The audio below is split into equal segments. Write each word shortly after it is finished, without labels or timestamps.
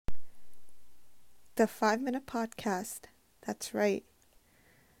The 5 minute podcast. That's right.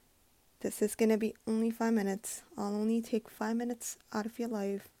 This is going to be only 5 minutes. I'll only take 5 minutes out of your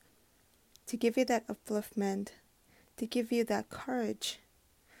life to give you that upliftment, to give you that courage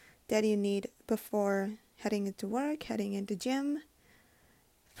that you need before heading into work, heading into gym,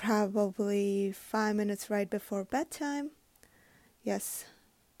 probably 5 minutes right before bedtime. Yes,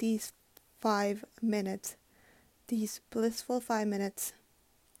 these 5 minutes, these blissful 5 minutes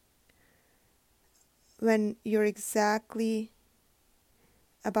when you're exactly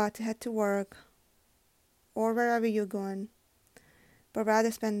about to head to work or wherever you're going, but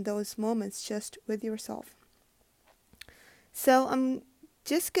rather spend those moments just with yourself. So I'm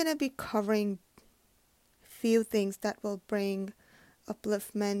just going to be covering few things that will bring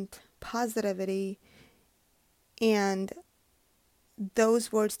upliftment, positivity, and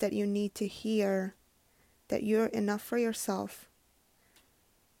those words that you need to hear that you're enough for yourself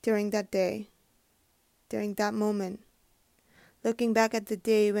during that day, during that moment. Looking back at the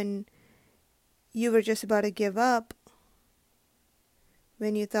day when you were just about to give up,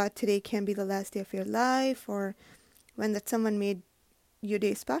 when you thought today can be the last day of your life, or when that someone made your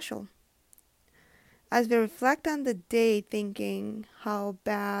day special. As we reflect on the day, thinking how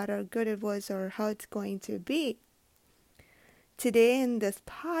bad or good it was or how it's going to be, today in this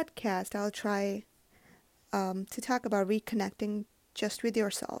podcast, I'll try to talk about reconnecting just with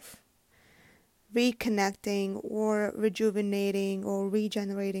yourself. Reconnecting or rejuvenating or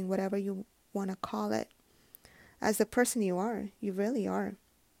regenerating, whatever you want to call it, as the person you are. You really are.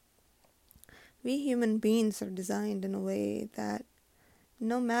 We human beings are designed in a way that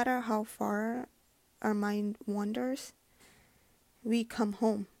no matter how far our mind wanders, we come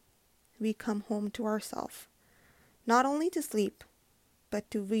home. We come home to ourselves. Not only to sleep, but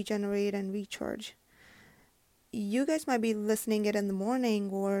to regenerate and recharge. You guys might be listening it in the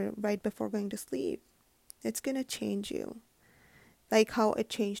morning or right before going to sleep. It's going to change you. Like how it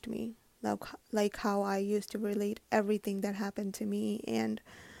changed me. Like how I used to relate everything that happened to me and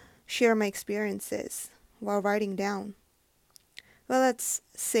share my experiences while writing down. Well, let's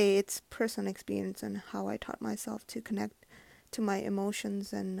say it's personal experience and how I taught myself to connect to my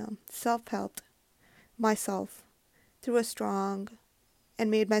emotions and self-helped myself through a strong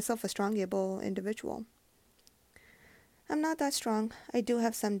and made myself a strong, able individual. I'm not that strong. I do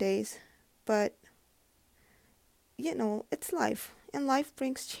have some days, but it's life, and life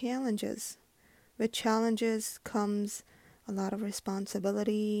brings challenges. With challenges comes a lot of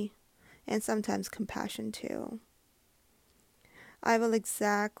responsibility and sometimes compassion too. I will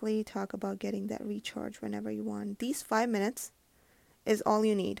exactly talk about getting that recharge whenever you want. These 5 minutes is all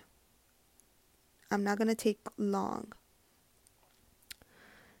you need. I'm not going to take long.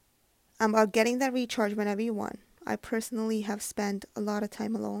 I'm about getting that recharge whenever you want. I personally have spent a lot of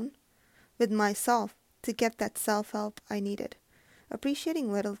time alone with myself to get that self-help I needed.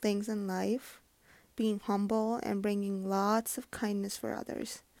 Appreciating little things in life, being humble, and bringing lots of kindness for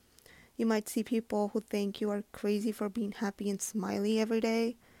others. You might see people who think you are crazy for being happy and smiley every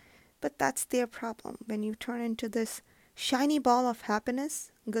day, but that's their problem. When you turn into this shiny ball of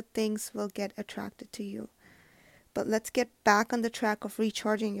happiness, good things will get attracted to you. But let's get back on the track of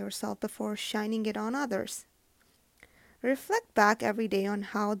recharging yourself before shining it on others. Reflect back every day on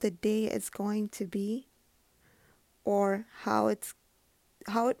how the day is going to be or how it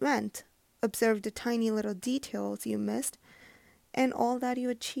went. Observe the tiny little details you missed and all that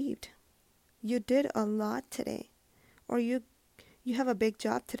you achieved. You did a lot today, or you have a big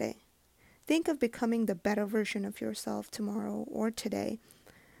job today. Think of becoming the better version of yourself tomorrow or today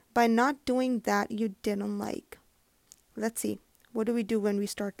by not doing that you didn't like. Let's see. What do we do when we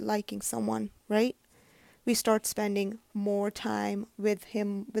start liking someone, right? We start spending more time with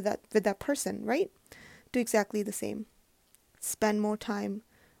him, with that person, right? Do exactly the same. Spend more time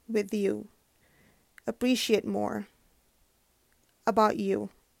with you. Appreciate more about you,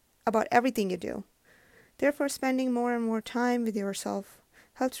 about everything you do. Therefore, spending more and more time with yourself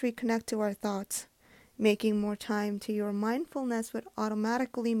helps reconnect to our thoughts. Making more time to your mindfulness would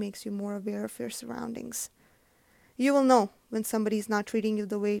automatically makes you more aware of your surroundings. You will know when somebody is not treating you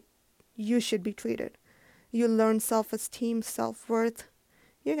the way you should be treated. You learn self-esteem, self-worth.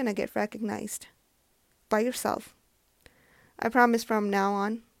 You're going to get recognized by yourself. I promise from now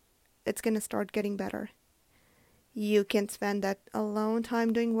on, it's going to start getting better. You can spend that alone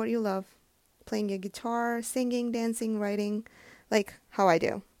time doing what you love. Playing your guitar, singing, dancing, writing, like how I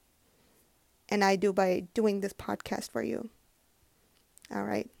do. And I do by doing this podcast for you. All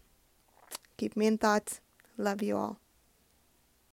right. Keep me in thoughts. Love you all.